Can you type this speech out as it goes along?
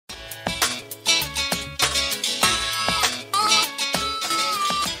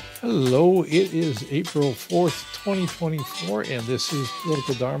Hello, it is April 4th, 2024, and this is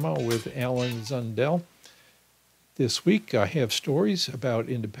Political Dharma with Alan Zundell. This week I have stories about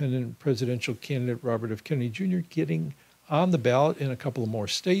independent presidential candidate Robert F. Kennedy Jr. getting on the ballot in a couple of more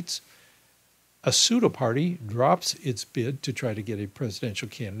states. A pseudo party drops its bid to try to get a presidential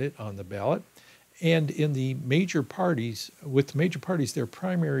candidate on the ballot. And in the major parties, their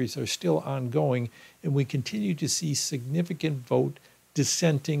primaries are still ongoing, and we continue to see significant vote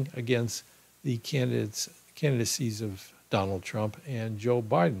dissenting against the candidacies of Donald Trump and Joe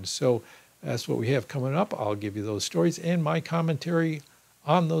Biden. So that's what we have coming up. I'll give you those stories and my commentary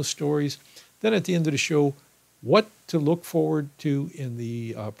on those stories. Then at the end of the show, what to look forward to in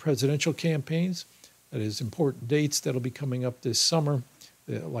the presidential campaigns. That is important dates that'll be coming up this summer,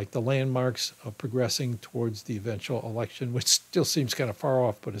 like the landmarks of progressing towards the eventual election, which still seems kind of far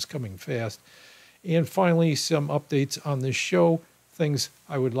off, but is coming fast. And finally, some updates on this show, things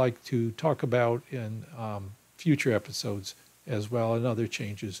I would like to talk about in future episodes as well, and other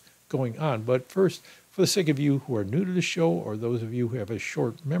changes going on. But first, for the sake of you who are new to the show, or those of you who have a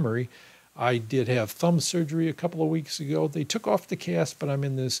short memory, I did have thumb surgery a couple of weeks ago. They took off the cast, but I'm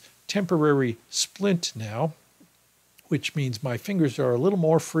in this temporary splint now, which means my fingers are a little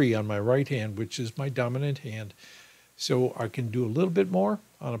more free on my right hand, which is my dominant hand. So I can do a little bit more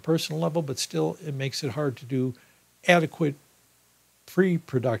on a personal level, but still it makes it hard to do adequate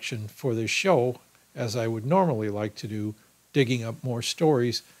pre-production for this show, as I would normally like to do, digging up more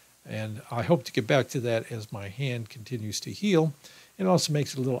stories. And I hope to get back to that as my hand continues to heal. It also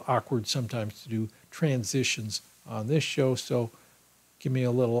makes it a little awkward sometimes to do transitions on this show, so give me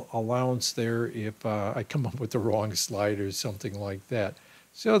a little allowance there if I come up with the wrong slide or something like that.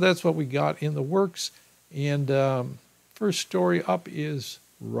 So that's what we got in the works. And first story up is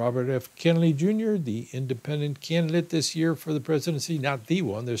Robert F. Kennedy Jr., the independent candidate this year for the presidency. Not the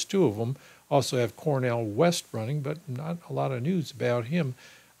one, there's two of them. Also have Cornel West running, but not a lot of news about him,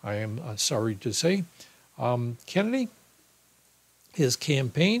 I am sorry to say. Kennedy, his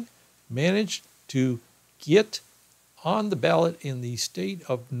campaign managed to get on the ballot in the state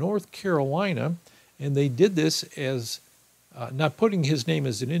of North Carolina, and they did this as not putting his name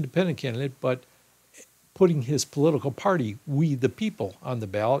as an independent candidate, but putting his political party, We the People, on the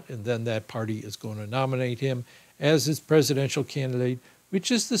ballot, and then that party is going to nominate him as its presidential candidate, which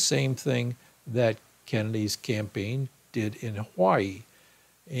is the same thing that Kennedy's campaign did in Hawaii.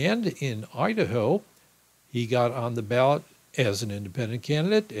 And in Idaho, he got on the ballot as an independent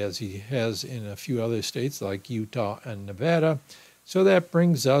candidate, as he has in a few other states like Utah and Nevada. So that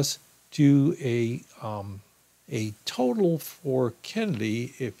brings us to a total for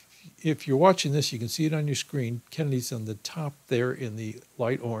Kennedy. If you're watching this, you can see it on your screen. Kennedy's on the top there in the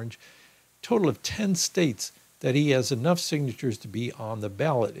light orange. Total of 10 states that he has enough signatures to be on the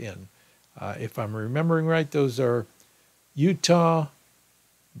ballot in. If I'm remembering right, those are Utah,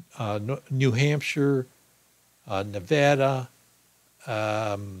 New Hampshire, Nevada,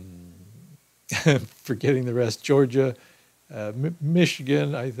 forgetting the rest, Georgia,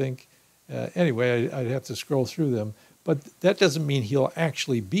 Michigan, I think. Anyway, I'd have to scroll through them. But that doesn't mean he'll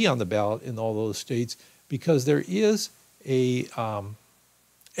actually be on the ballot in all those states, because there is a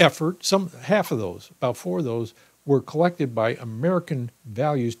effort, half of those, about 4 of those, were collected by American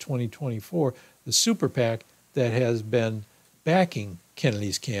Values 2024, the super PAC that has been backing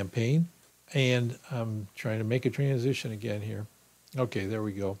Kennedy's campaign. And I'm trying to make a transition again here. Okay, there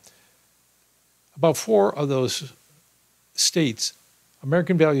we go. About 4 of those states,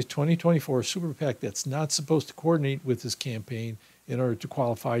 American Values 2024, super PAC that's not supposed to coordinate with his campaign in order to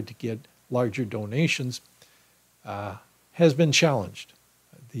qualify to get larger donations, has been challenged.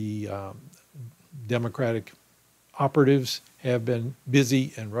 The Democratic operatives have been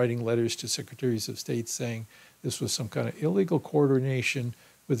busy and writing letters to secretaries of state saying this was some kind of illegal coordination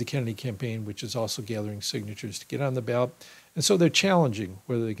with the Kennedy campaign, which is also gathering signatures to get on the ballot. And so they're challenging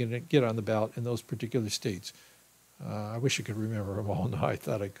whether they can get on the ballot in those particular states. I wish I could remember them all now. I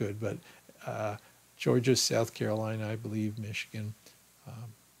thought I could, but Georgia, South Carolina, I believe, Michigan,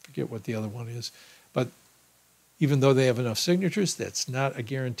 forget what the other one is. But even though they have enough signatures, that's not a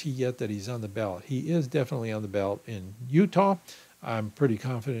guarantee yet that he's on the ballot. He is definitely on the ballot in Utah. I'm pretty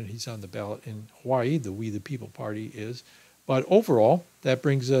confident he's on the ballot in Hawaii. The We the People Party is. But overall, that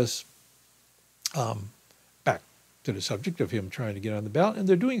brings us back to the subject of him trying to get on the ballot. And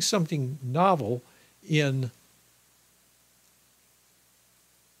they're doing something novel in,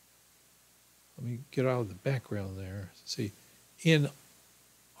 let me get out of the background there. See, in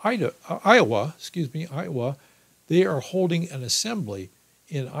Iowa, they are holding an assembly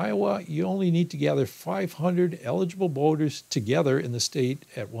In Iowa, you only need to gather 500 eligible voters together in the state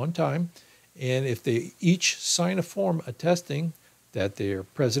at one time. And if they each sign a form attesting that they're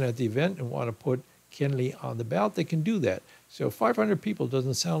present at the event and want to put Kennedy on the ballot, they can do that. So 500 people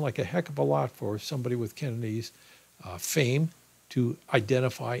doesn't sound like a heck of a lot for somebody with Kennedy's fame to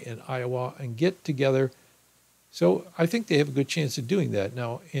identify in Iowa and get together. So I think they have a good chance of doing that.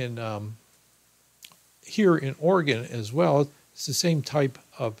 Now, here in Oregon as well, it's the same type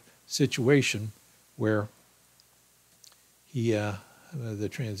of situation where the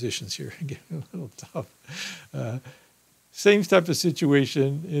transitions here are getting a little tough. Same type of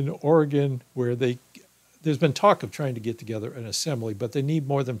situation in Oregon where there's been talk of trying to get together an assembly, but they need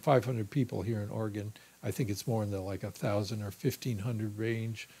more than 500 people here in Oregon. I think it's more in the like 1,000 or 1,500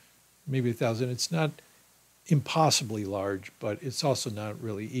 range, maybe 1,000. It's not impossibly large, but it's also not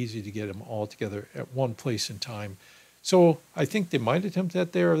really easy to get them all together at one place in time. So I think they might attempt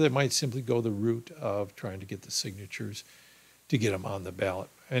that there, or they might simply go the route of trying to get the signatures to get them on the ballot.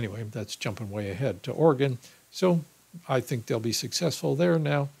 Anyway, that's jumping way ahead to Oregon. So I think they'll be successful there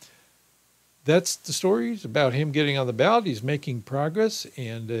now. That's the stories about him getting on the ballot. He's making progress,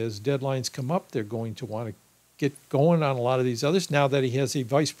 and as deadlines come up, they're going to want to get going on a lot of these others. Now that he has a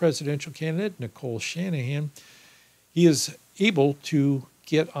vice presidential candidate, Nicole Shanahan, he is able to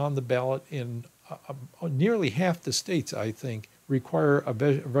get on the ballot in nearly half the states, I think, require a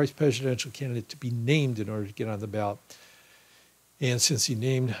vice presidential candidate to be named in order to get on the ballot. And since he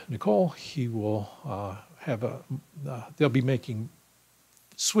named Nicole, he will they'll be making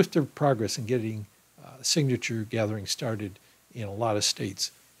swifter progress in getting signature gathering started in a lot of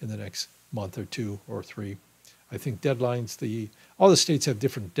states in the next month or two or three. I think deadlines, all the states have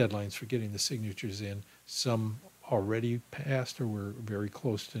different deadlines for getting the signatures in. Some already passed or we're very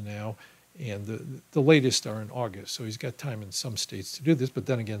close to now, and the latest are in August. So he's got time in some states to do this, but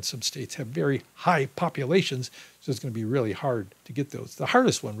then again, some states have very high populations, so it's going to be really hard to get those. The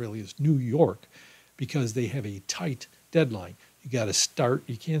hardest one really is New York, because they have a tight deadline. You got to start.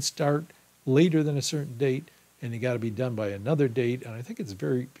 You can't start later than a certain date, and you got to be done by another date. And I think it's a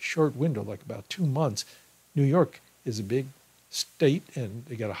very short window, like about 2 months. New York is a big state, and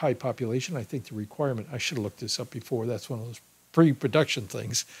they got a high population. I think the requirement, I should have looked this up before. That's one of those pre-production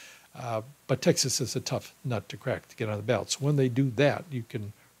things. But Texas is a tough nut to crack to get on the ballot. So when they do that, you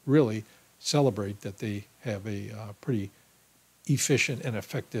can really celebrate that they have a pretty efficient and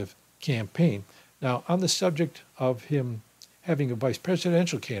effective campaign. Now, on the subject of him having a vice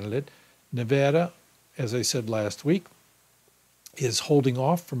presidential candidate, Nevada, as I said last week, is holding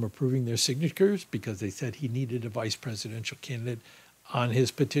off from approving their signatures because they said he needed a vice presidential candidate on his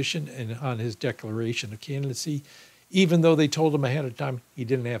petition and on his declaration of candidacy, even though they told him ahead of time he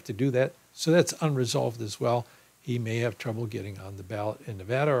didn't have to do that. So that's unresolved as well. He may have trouble getting on the ballot in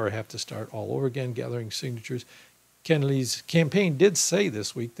Nevada or have to start all over again gathering signatures. Kennedy's campaign did say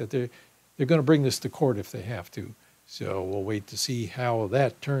this week that they're going to bring this to court if they have to. So we'll wait to see how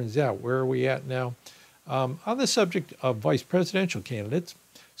that turns out. Where are we at now? On the subject of vice presidential candidates,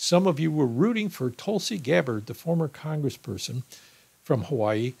 some of you were rooting for Tulsi Gabbard, the former congressperson from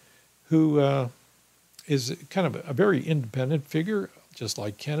Hawaii, who is kind of a very independent figure, just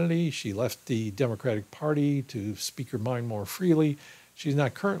like Kennedy. She left the Democratic Party to speak her mind more freely. She's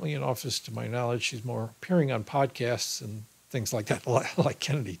not currently in office, to my knowledge. She's more appearing on podcasts and things like that, like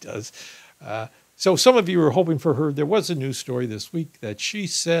Kennedy does. So some of you were hoping for her. There was a news story this week that she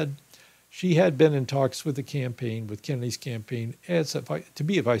said she had been in talks with the campaign, with Kennedy's campaign, to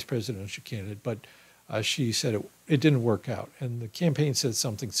be a vice presidential candidate, but she said it didn't work out. And the campaign said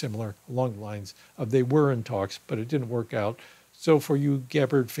something similar along the lines of they were in talks, but it didn't work out. So for you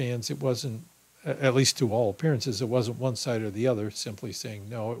Gabbard fans, it wasn't, at least to all appearances, it wasn't one side or the other simply saying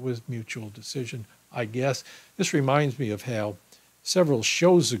no. It was mutual decision, I guess. This reminds me of how several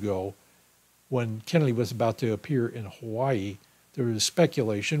shows ago, when Kennedy was about to appear in Hawaii, there was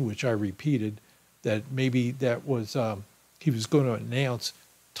speculation, which I repeated, that maybe that was he was going to announce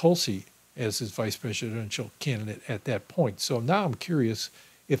Tulsi as his vice presidential candidate at that point. So now I'm curious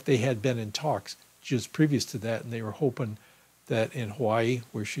if they had been in talks just previous to that, and they were hoping that in Hawaii,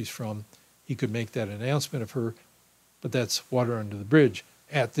 where she's from, he could make that announcement of her. But that's water under the bridge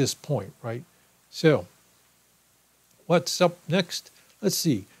at this point, right? So what's up next? Let's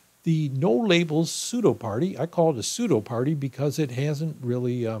see. The No Labels pseudo party, I call it a pseudo party because it hasn't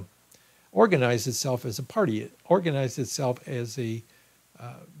really organized itself as a party. It organized itself as a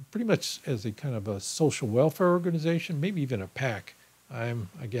pretty much as a kind of a social welfare organization, maybe even a PAC.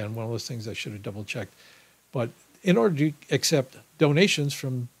 Again, one of those things I should have double checked. But in order to accept donations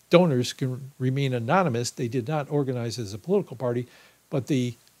from donors can remain anonymous, they did not organize as a political party, but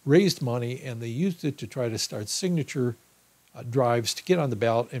they raised money and they used it to try to start signature drives to get on the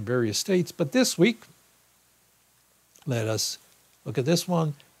ballot in various states. But this week, let us look at this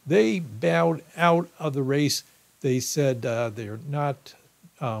one. They bowed out of the race. They said they're not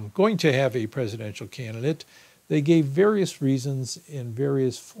going to have a presidential candidate. They gave various reasons in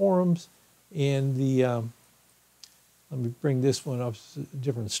various forums. And let me bring this one up, it's a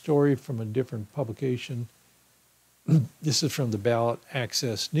different story from a different publication. This is from the Ballot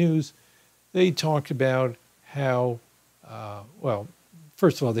Access News. They talked about how, well,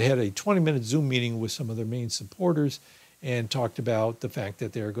 first of all, they had a 20-minute Zoom meeting with some of their main supporters and talked about the fact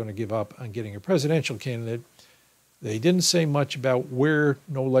that they're going to give up on getting a presidential candidate. They didn't say much about where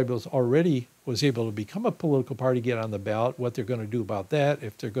No Labels already was able to become a political party, get on the ballot, what they're going to do about that,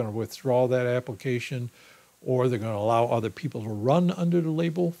 if they're going to withdraw that application, or they're going to allow other people to run under the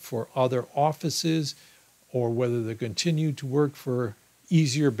label for other offices, or whether they continue to work for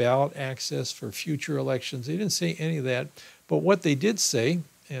easier ballot access for future elections. They didn't say any of that. But what they did say,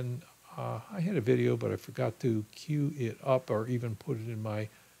 and I had a video, but I forgot to cue it up or even put it in my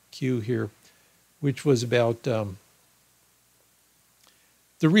queue here, which was about the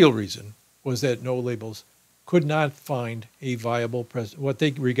real reason was that No Labels could not find a viable what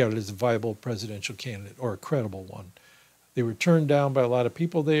they regarded as a viable presidential candidate or a credible one. They were turned down by a lot of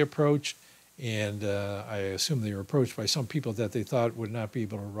people they approached, and I assume they were approached by some people that they thought would not be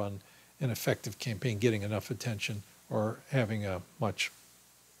able to run an effective campaign, getting enough attention or having a much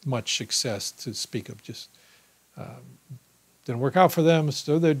success to speak of. Just didn't work out for them,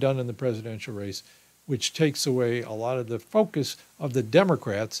 so they're done in the presidential race, which takes away a lot of the focus of the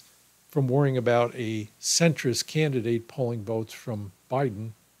Democrats from worrying about a centrist candidate pulling votes from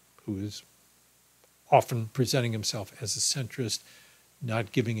Biden, who is often presenting himself as a centrist,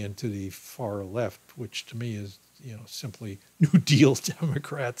 not giving in to the far left, which to me is, simply New Deal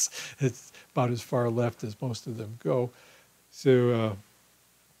Democrats. It's about as far left as most of them go. So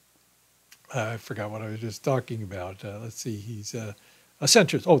I forgot what I was just talking about. Let's see, he's a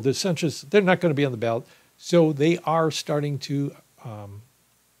centrist. Oh, the centrists, they're not going to be on the ballot. So they are starting to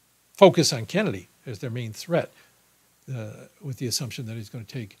focus on Kennedy as their main threat, with the assumption that he's going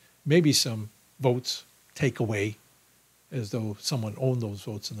to take maybe some votes, take away, as though someone owned those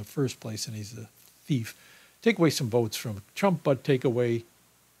votes in the first place and he's a thief. Take away some votes from Trump, but take away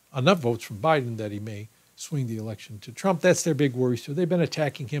enough votes from Biden that he may swing the election to Trump. That's their big worry. So they've been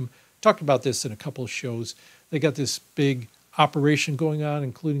attacking him. Talked about this in a couple of shows. They got this big operation going on,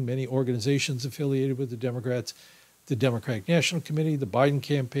 including many organizations affiliated with the Democrats, the Democratic National Committee, the Biden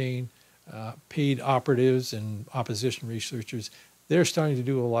campaign, paid operatives and opposition researchers. They're starting to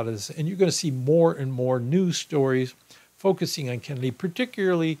do a lot of this. And you're going to see more and more news stories focusing on Kennedy,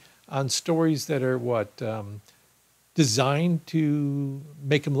 particularly on stories that are designed to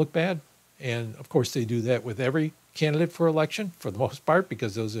make him look bad. And of course, they do that with every candidate for election, for the most part,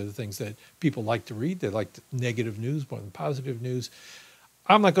 because those are the things that people like to read. They like negative news more than positive news.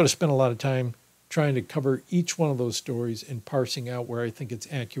 I'm not going to spend a lot of time trying to cover each one of those stories and parsing out where I think it's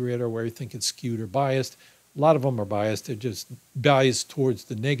accurate or where I think it's skewed or biased. A lot of them are biased. They're just biased towards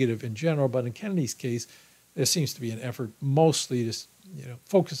the negative in general. But in Kennedy's case, there seems to be an effort mostly to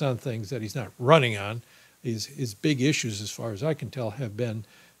focus on things that he's not running on. His big issues, as far as I can tell, have been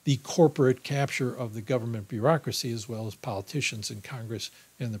the corporate capture of the government bureaucracy as well as politicians in Congress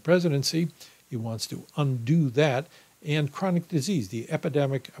and the presidency. He wants to undo that. And chronic disease, the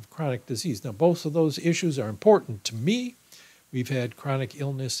epidemic of chronic disease. Now, both of those issues are important to me. We've had chronic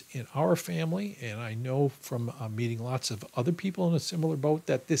illness in our family, and I know from meeting lots of other people in a similar boat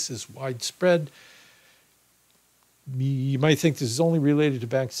that this is widespread. You might think this is only related to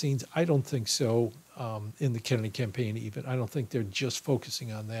vaccines. I don't think so. In the Kennedy campaign even, I don't think they're just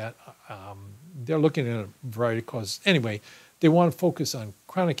focusing on that. They're looking at a variety of causes. Anyway, they want to focus on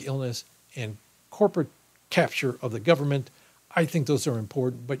chronic illness and corporate capture of the government. I think those are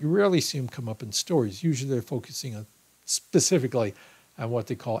important, but you rarely see them come up in stories. Usually they're focusing on specifically on what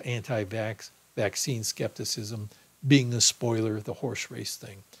they call anti-vax, vaccine skepticism, being the spoiler, the horse race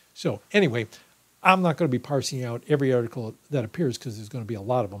thing. So anyway, I'm not going to be parsing out every article that appears because there's going to be a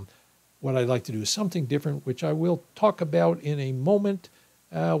lot of them. What I'd like to do is something different, which I will talk about in a moment.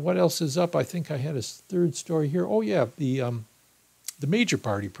 What else is up? I think I had a third story here. Oh yeah, the major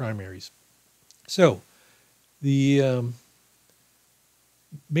party primaries. So the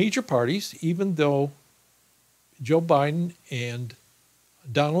major parties, even though Joe Biden and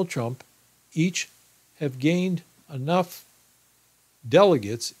Donald Trump each have gained enough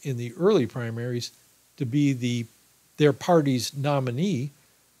delegates in the early primaries to be their party's nominee,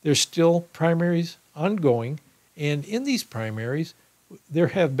 there's still primaries ongoing. And in these primaries, there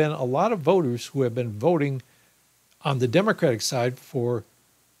have been a lot of voters who have been voting on the Democratic side for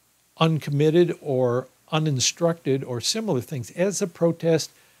uncommitted or uninstructed or similar things as a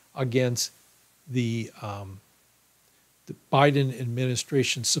protest against the Biden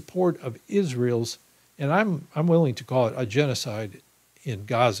administration's support of Israel's, and I'm willing to call it a genocide in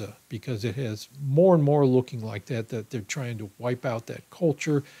Gaza, because it has more and more looking like that they're trying to wipe out that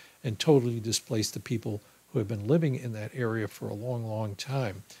culture and totally displace the people who have been living in that area for a long, long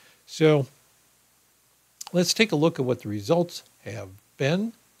time. So let's take a look at what the results have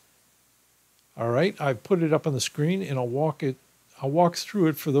been. All right, I've put it up on the screen, and I'll walk through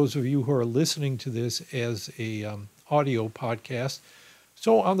it for those of you who are listening to this as a audio podcast.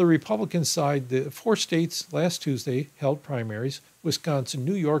 So on the Republican side, the 4 states last Tuesday held primaries: Wisconsin,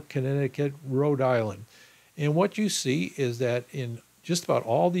 New York, Connecticut, Rhode Island. And what you see is that in just about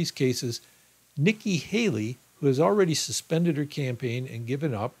all these cases, Nikki Haley, who has already suspended her campaign and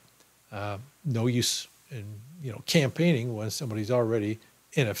given up, no use in campaigning when somebody's already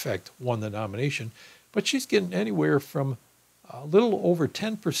in effect won the nomination, but she's getting anywhere from a little over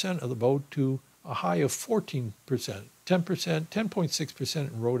 10% of the vote to a high of 14%, 10%, 10.6%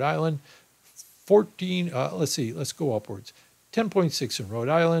 in Rhode Island, 14, let's go upwards. 10.6 in Rhode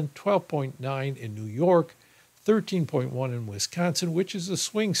Island, 12.9 in New York, 13.1 in Wisconsin, which is a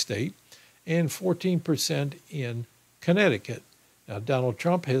swing state, and 14% in Connecticut. Now, Donald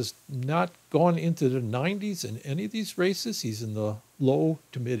Trump has not gone into the 90s in any of these races. He's in the low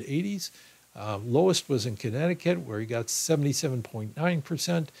to mid 80s. Lowest was in Connecticut, where he got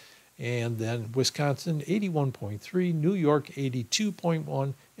 77.9%, and then Wisconsin 81.3, New York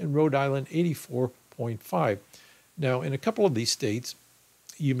 82.1, and Rhode Island 84.5. Now, in a couple of these states,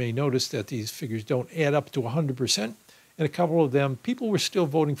 you may notice that these figures don't add up to 100%. In a couple of them, people were still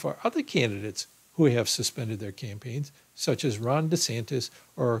voting for other candidates who have suspended their campaigns, such as Ron DeSantis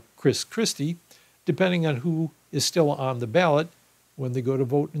or Chris Christie, depending on who is still on the ballot when they go to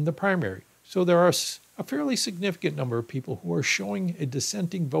vote in the primary. So there are a fairly significant number of people who are showing a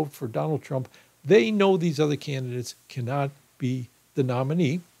dissenting vote for Donald Trump. They know these other candidates cannot be the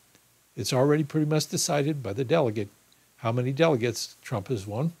nominee. It's already pretty much decided by the delegate how many delegates Trump has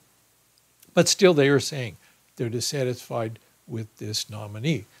won. But still they are saying they're dissatisfied with this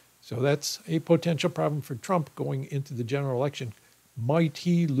nominee. So that's a potential problem for Trump going into the general election. Might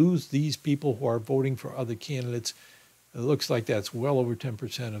he lose these people who are voting for other candidates? It looks like that's well over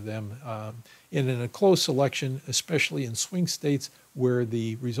 10% of them. And in a close election, especially in swing states where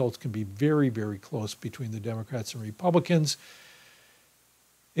the results can be very, very close between the Democrats and Republicans,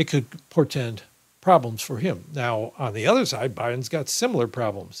 it could portend problems for him. Now, on the other side, Biden's got similar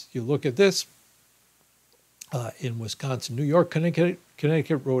problems. You look at this in Wisconsin, New York,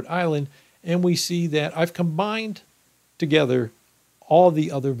 Connecticut, Rhode Island, and we see that I've combined together all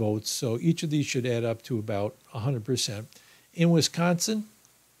the other votes, so each of these should add up to about 100%. In Wisconsin,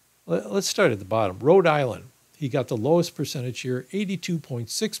 let's start at the bottom. Rhode Island, he got the lowest percentage here,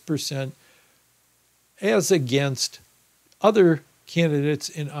 82.6%, as against other candidates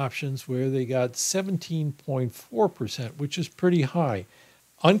and options where they got 17.4%, which is pretty high.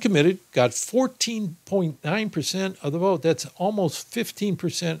 Uncommitted got 14.9% of the vote. That's almost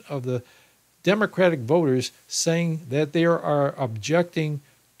 15% of the Democratic voters saying that they are objecting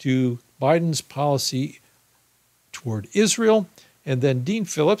to Biden's policy toward Israel. And then Dean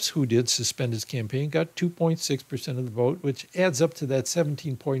Phillips, who did suspend his campaign, got 2.6% of the vote, which adds up to that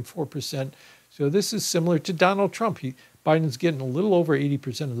 17.4%. So this is similar to Donald Trump. Biden's getting a little over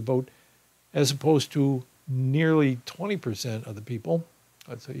 80% of the vote, as opposed to nearly 20% of the people.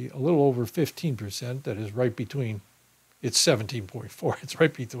 I'd say a little over 15%. That is right between, it's 17.4. It's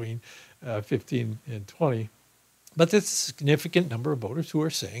right between 15 and 20. But that's a significant number of voters who are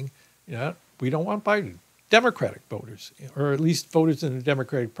saying, we don't want Biden. Democratic voters, or at least voters in the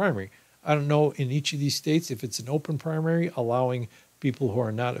Democratic primary. I don't know in each of these states if it's an open primary, allowing people who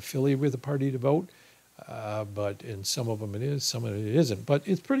are not affiliated with the party to vote. But in some of them it is, some of it isn't. But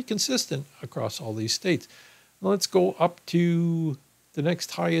it's pretty consistent across all these states. Let's go up to the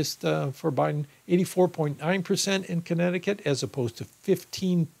next highest for Biden, 84.9% in Connecticut, as opposed to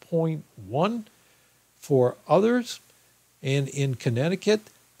 15.1% for others. And in Connecticut,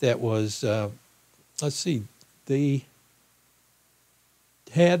 that was, they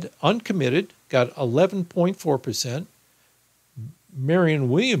had uncommitted, got 11.4%. Marianne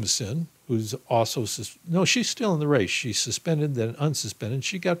Williamson, who's also, she's still in the race. She's suspended, then unsuspended.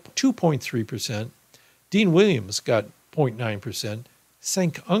 She got 2.3%. Dean Williams got 0.9%.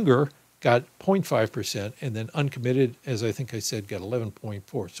 Cenk Unger got 0.5%, and then uncommitted, as I think I said, got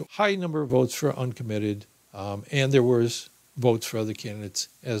 11.4%. So high number of votes for uncommitted, and there was votes for other candidates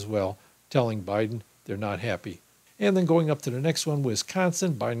as well, telling Biden they're not happy. And then going up to the next one,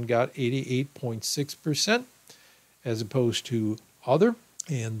 Wisconsin, Biden got 88.6% as opposed to other,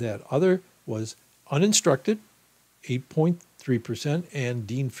 and that other was uninstructed, 8.3%, and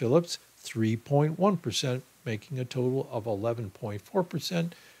Dean Phillips, 3.1%, making a total of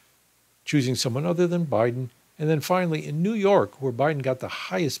 11.4%, choosing someone other than Biden. And then finally in New York, where Biden got the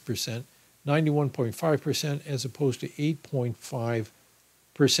highest percent, 91.5%, as opposed to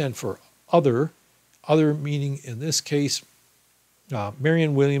 8.5% for other. Other meaning in this case,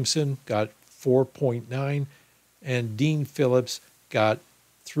 Marianne Williamson got 4.9, and Dean Phillips got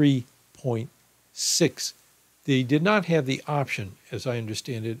 3.6. They did not have the option, as I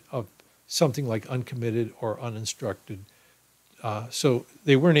understand it, of something like uncommitted or uninstructed. So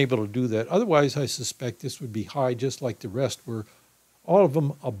they weren't able to do that. Otherwise, I suspect this would be high, just like the rest were. All of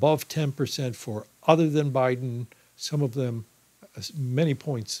them above 10% for other than Biden, some of them many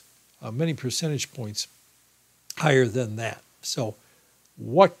points, many percentage points higher than that. So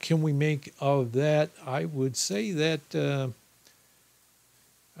what can we make of that? I would say that,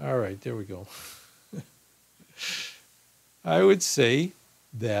 all right, there we go. I would say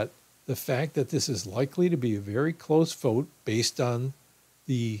that the fact that this is likely to be a very close vote based on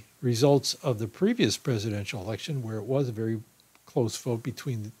the results of the previous presidential election, where it was a very close vote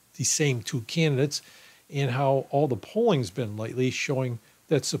between the same two candidates, and how all the polling's been lately showing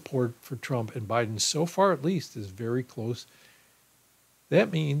that support for Trump and Biden, so far at least, is very close.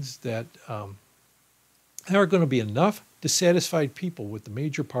 That means that there are going to be enough dissatisfied people with the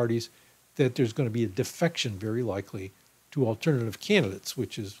major parties that there's going to be a defection, very likely, to alternative candidates,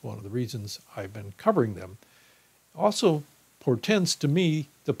 which is one of the reasons I've been covering them. Also portends to me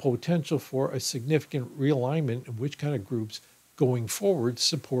the potential for a significant realignment in which kind of groups going forward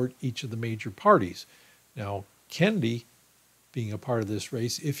support each of the major parties. Now, Kennedy, being a part of this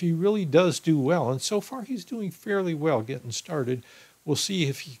race, if he really does do well, and so far he's doing fairly well getting started, we'll see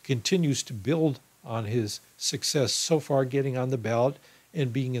if he continues to build on his success so far, getting on the ballot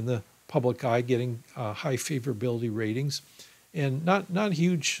and being in the public eye, getting high favorability ratings, and not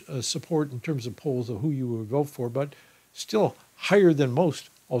huge support in terms of polls of who you would vote for, but still higher than most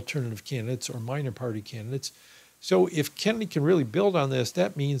alternative candidates or minor party candidates. So if Kennedy can really build on this,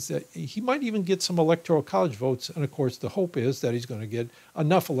 that means that he might even get some electoral college votes. And of course, the hope is that he's going to get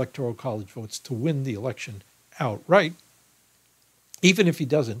enough electoral college votes to win the election outright. Even if he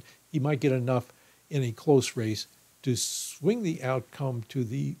doesn't, he might get enough in a close race to swing the outcome to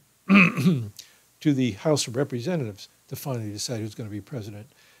the to the House of Representatives to finally decide who's going to be president.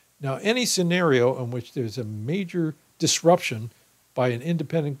 Now, any scenario in which there's a major disruption by an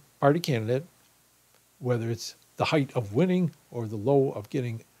independent party candidate, whether it's the height of winning or the low of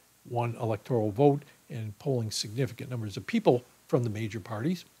getting one electoral vote and polling significant numbers of people from the major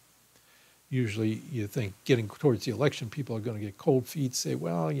parties, usually you think getting towards the election, people are going to get cold feet, say,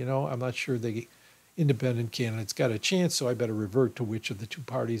 well, you know, I'm not sure the independent candidates got a chance, so I better revert to which of the two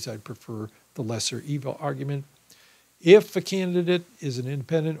parties I'd prefer, the lesser evil argument. If a candidate is an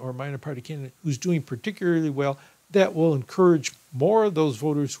independent or minor party candidate who's doing particularly well, that will encourage more of those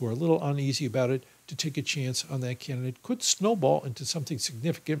voters who are a little uneasy about it to take a chance on that candidate. Could snowball into something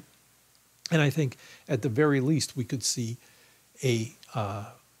significant. And I think at the very least we could see a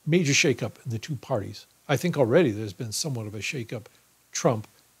major shakeup in the two parties. I think already there's been somewhat of a shakeup. Trump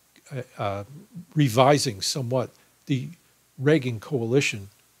revising somewhat the Reagan coalition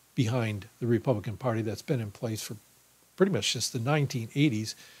behind the Republican Party that's been in place for pretty much since the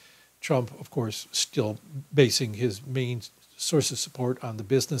 1980s. Trump, of course, still basing his main source of support on the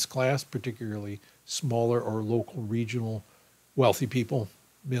business class, particularly smaller or local regional wealthy people,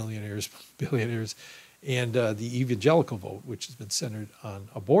 millionaires, billionaires, and the evangelical vote, which has been centered on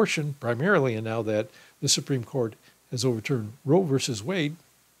abortion primarily. And now that the Supreme Court has overturned Roe versus Wade,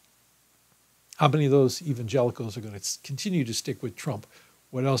 how many of those evangelicals are going to continue to stick with Trump?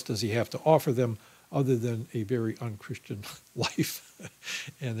 What else does he have to offer them other than a very unchristian life?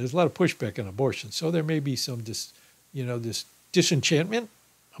 And there's a lot of pushback on abortion. So there may be some this disenchantment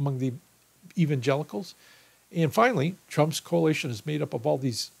among the evangelicals. And finally, Trump's coalition is made up of all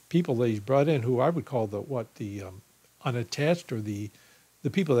these people that he's brought in, who I would call the unattached, or the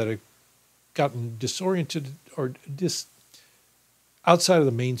people that have gotten disoriented or outside of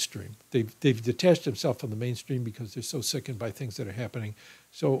the mainstream. They've detached themselves from the mainstream because they're so sickened by things that are happening.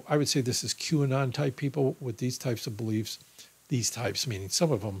 So I would say this is QAnon type people with these types of beliefs. These types, meaning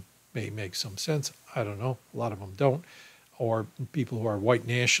some of them may make some sense. I don't know. A lot of them don't. Or people who are white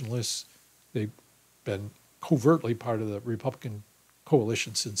nationalists. They've been covertly part of the Republican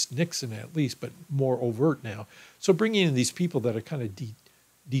coalition since Nixon at least, but more overt now. So bringing in these people that are kind of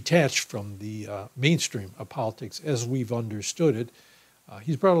detached from the mainstream of politics as we've understood it,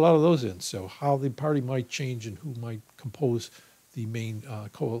 he's brought a lot of those in. So how the party might change and who might compose the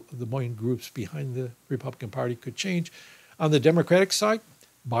main groups behind the Republican Party could change. On the Democratic side,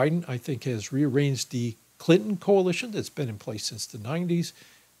 Biden, I think, has rearranged the Clinton coalition that's been in place since the 90s,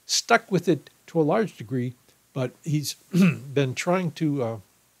 stuck with it to a large degree, but he's been trying to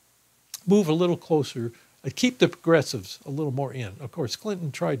move a little closer, keep the progressives a little more in. Of course,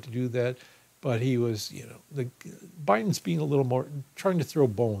 Clinton tried to do that, but he was, Biden's being a little more, trying to throw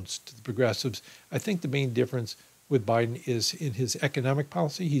bones to the progressives. I think the main difference with Biden is in his economic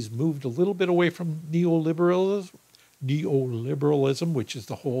policy. He's moved a little bit away from neoliberalism, which is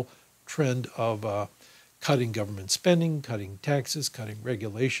the whole trend of cutting government spending, cutting taxes, cutting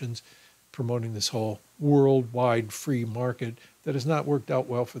regulations, promoting this whole worldwide free market that has not worked out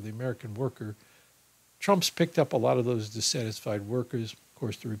well for the American worker. Trump's picked up a lot of those dissatisfied workers. Of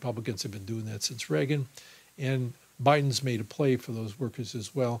course, the Republicans have been doing that since Reagan. And Biden's made a play for those workers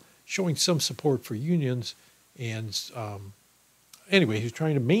as well, showing some support for unions. And anyway, he's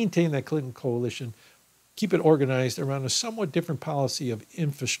trying to maintain that Clinton coalition, keep it organized around a somewhat different policy of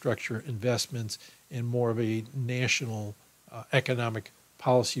infrastructure investments and more of a national economic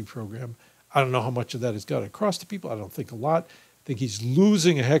policy program. I don't know how much of that has got across to people. I don't think a lot. I think he's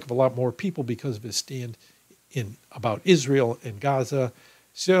losing a heck of a lot more people because of his stand in about Israel and Gaza.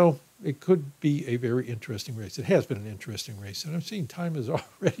 So it could be a very interesting race. It has been an interesting race. And I'm seeing time is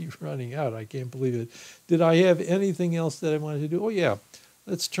already running out. I can't believe it. Did I have anything else that I wanted to do? Oh, yeah.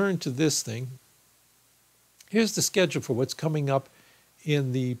 Let's turn to this thing. Here's the schedule for what's coming up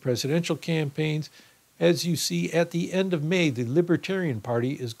in the presidential campaigns. As you see, at the end of May, the Libertarian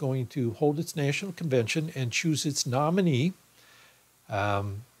Party is going to hold its national convention and choose its nominee. I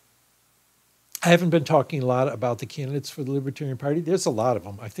haven't been talking a lot about the candidates for the Libertarian Party. There's a lot of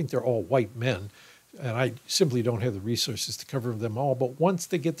them. I think they're all white men, and I simply don't have the resources to cover them all. But once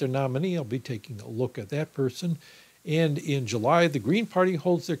they get their nominee, I'll be taking a look at that person. And in July, the Green Party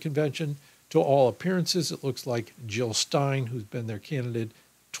holds their convention. To all appearances, it looks like Jill Stein, who's been their candidate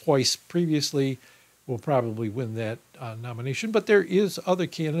twice previously, will probably win that nomination. But there is other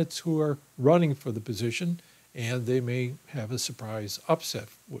candidates who are running for the position, and they may have a surprise upset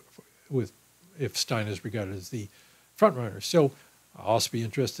with if Stein is regarded as the frontrunner. So I'll also be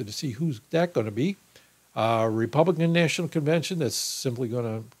interested to see who's that going to be. Republican National Convention that's simply going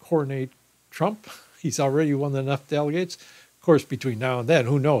to coronate Trump. He's already won enough delegates. Of course, between now and then,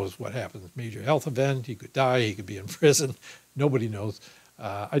 who knows what happens? Major health event, he could die, he could be in prison. Nobody knows.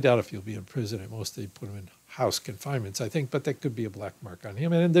 I doubt if he'll be in prison. At most, they put him in house confinements, I think, but that could be a black mark on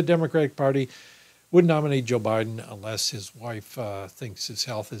him. And the Democratic Party would nominate Joe Biden unless his wife thinks his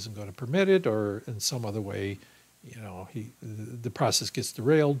health isn't going to permit it, or in some other way, the process gets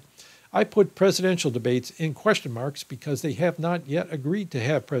derailed. I put presidential debates in question marks because they have not yet agreed to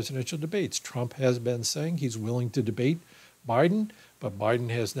have presidential debates. Trump has been saying he's willing to debate Biden, but Biden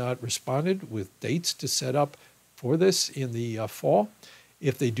has not responded with dates to set up for this in the fall.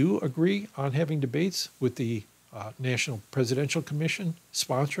 If they do agree on having debates with the National Presidential Commission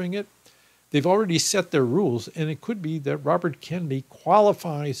sponsoring it, they've already set their rules, and it could be that Robert Kennedy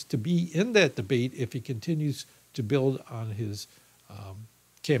qualifies to be in that debate if he continues to build on his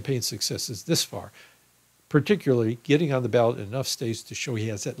campaign successes this far, particularly getting on the ballot in enough states to show he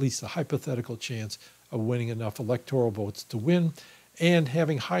has at least a hypothetical chance of winning enough electoral votes to win, and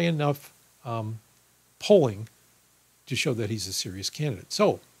having high enough polling to show that he's a serious candidate.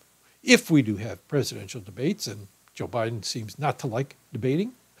 So if we do have presidential debates, and Joe Biden seems not to like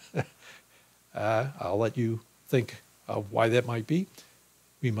debating, I'll let you think of why that might be.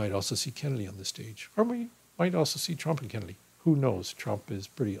 We might also see Kennedy on the stage, or we might also see Trump and Kennedy. Who knows? Trump is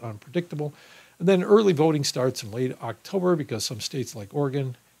pretty unpredictable. And then early voting starts in late October because some states like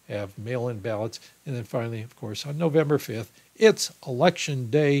Oregon have mail-in ballots. And then finally, of course, on November 5th, it's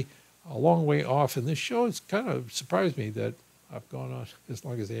Election Day, a long way off. And this show has kind of surprised me that I've gone on as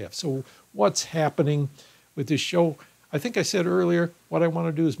long as they have. So what's happening with this show? I think I said earlier, what I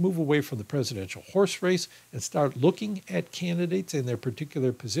want to do is move away from the presidential horse race and start looking at candidates and their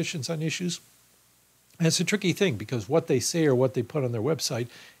particular positions on issues. And it's a tricky thing because what they say or what they put on their website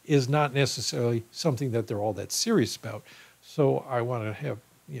is not necessarily something that they're all that serious about. So I want to have,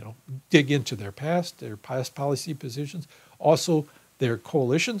 dig into their past policy positions, also their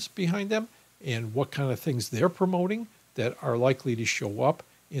coalitions behind them, and what kind of things they're promoting that are likely to show up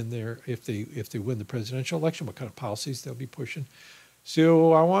in their, if they win the presidential election, what kind of policies they'll be pushing.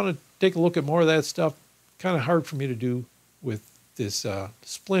 So I want to take a look at more of that stuff. Kind of hard for me to do with this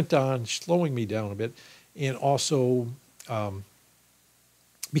splint on, slowing me down a bit, and also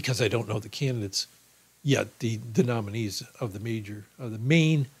because I don't know the candidates yet, the nominees of the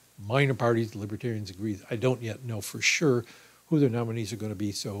main minor parties, the Libertarians agree. I don't yet know for sure who their nominees are going to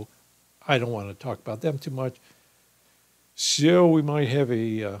be, so I don't want to talk about them too much. So we might have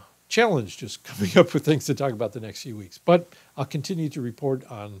a challenge just coming up with things to talk about the next few weeks. But I'll continue to report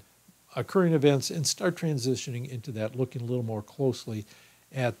on occurring events and start transitioning into that, looking a little more closely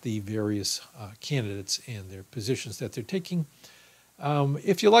at the various candidates and their positions that they're taking.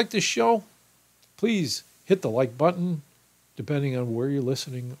 If you like this show, please hit the like button, depending on where you're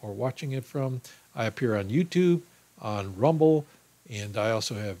listening or watching it from. I appear on YouTube, on Rumble, and I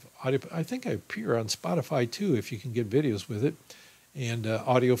also have audio. I think I appear on Spotify too, if you can get videos with it, and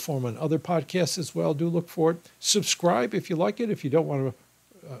audio form on other podcasts as well. Do look for it. Subscribe if you like it, if you don't want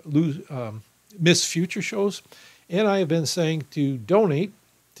to miss future shows. And I have been saying to donate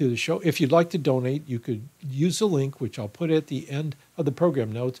to the show. If you'd like to donate, you could use the link, which I'll put at the end of the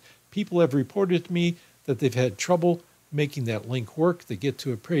program notes. People have reported to me that they've had trouble making that link work. They get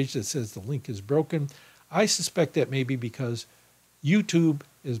to a page that says the link is broken. I suspect that may be because YouTube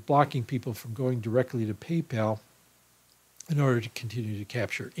is blocking people from going directly to PayPal in order to continue to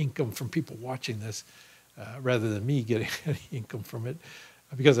capture income from people watching this, rather than me getting any income from it,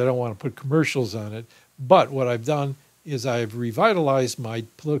 because I don't want to put commercials on it. But what I've done is I've revitalized my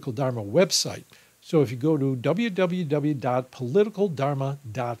Political Dharma website. So if you go to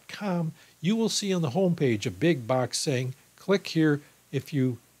www.politicaldharma.com, you will see on the homepage a big box saying, click here if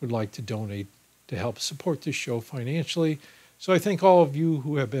you would like to donate to help support this show financially. So I thank all of you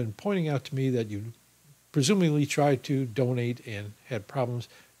who have been pointing out to me that you presumably tried to donate and had problems.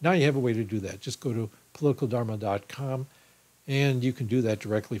 Now you have a way to do that. Just go to politicaldharma.com, and you can do that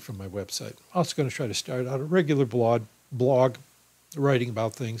directly from my website. I'm also going to try to start out a regular blog writing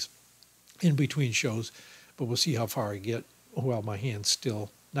about things in between shows, but we'll see how far I get while my hand's still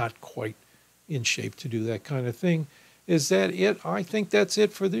not quite in shape to do that kind of thing. Is that it? I think that's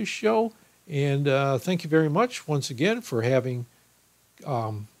it for this show. And thank you very much once again for having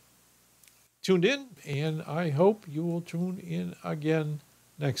tuned in. And I hope you will tune in again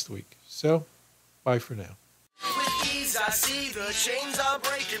next week. So, bye for now. With ease, I see the chains are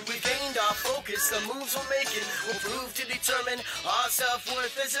breaking. We've gained our focus. The moves we're making will prove to determine our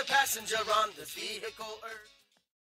self-worth as a passenger on this vehicle Earth.